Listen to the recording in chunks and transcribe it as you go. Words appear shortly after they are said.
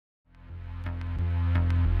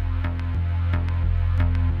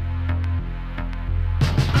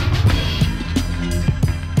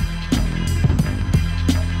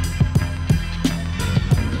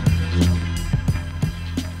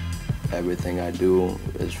everything I do,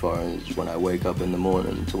 as far as when I wake up in the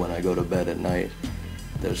morning to when I go to bed at night,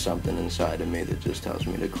 there's something inside of me that just tells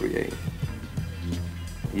me to create.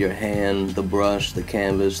 Your hand, the brush, the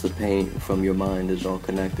canvas, the paint from your mind is all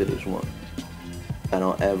connected as one. I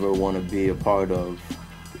don't ever want to be a part of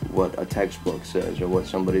what a textbook says or what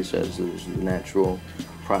somebody says is the natural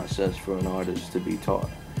process for an artist to be taught.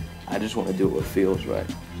 I just want to do what feels right.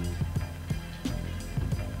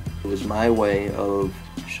 It was my way of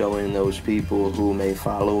showing those people who may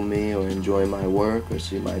follow me or enjoy my work or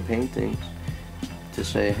see my paintings to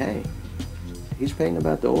say, hey, he's painting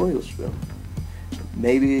about the oil spill.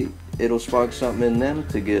 Maybe it'll spark something in them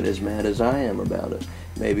to get as mad as I am about it.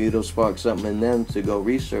 Maybe it'll spark something in them to go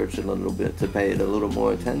research it a little bit, to pay it a little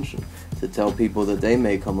more attention, to tell people that they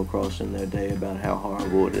may come across in their day about how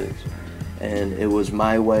horrible it is. And it was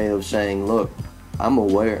my way of saying, look, I'm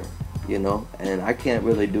aware, you know, and I can't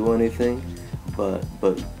really do anything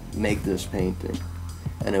but make this painting.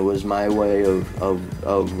 And it was my way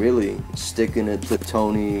of really sticking it to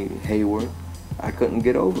Tony Hayward. I couldn't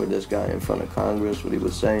get over this guy in front of Congress, what he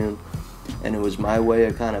was saying. And it was my way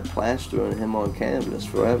of kind of plastering him on canvas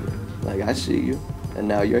forever. Like, I see you, and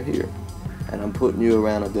now you're here. And I'm putting you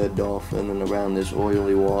around a dead dolphin and around this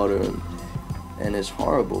oily water, and it's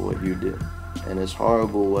horrible what you did. And it's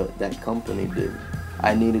horrible what that company did.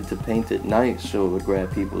 I needed to paint it nice so it would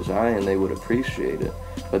grab people's eye and they would appreciate it.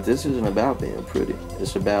 But this isn't about being pretty.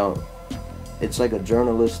 It's like a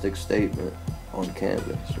journalistic statement on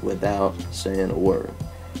canvas without saying a word.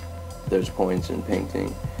 There's points in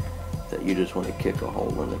painting that you just want to kick a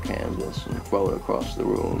hole in the canvas and throw it across the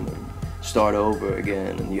room and start over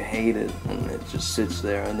again, and you hate it and it just sits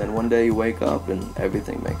there, and then one day you wake up and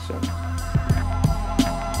everything makes sense.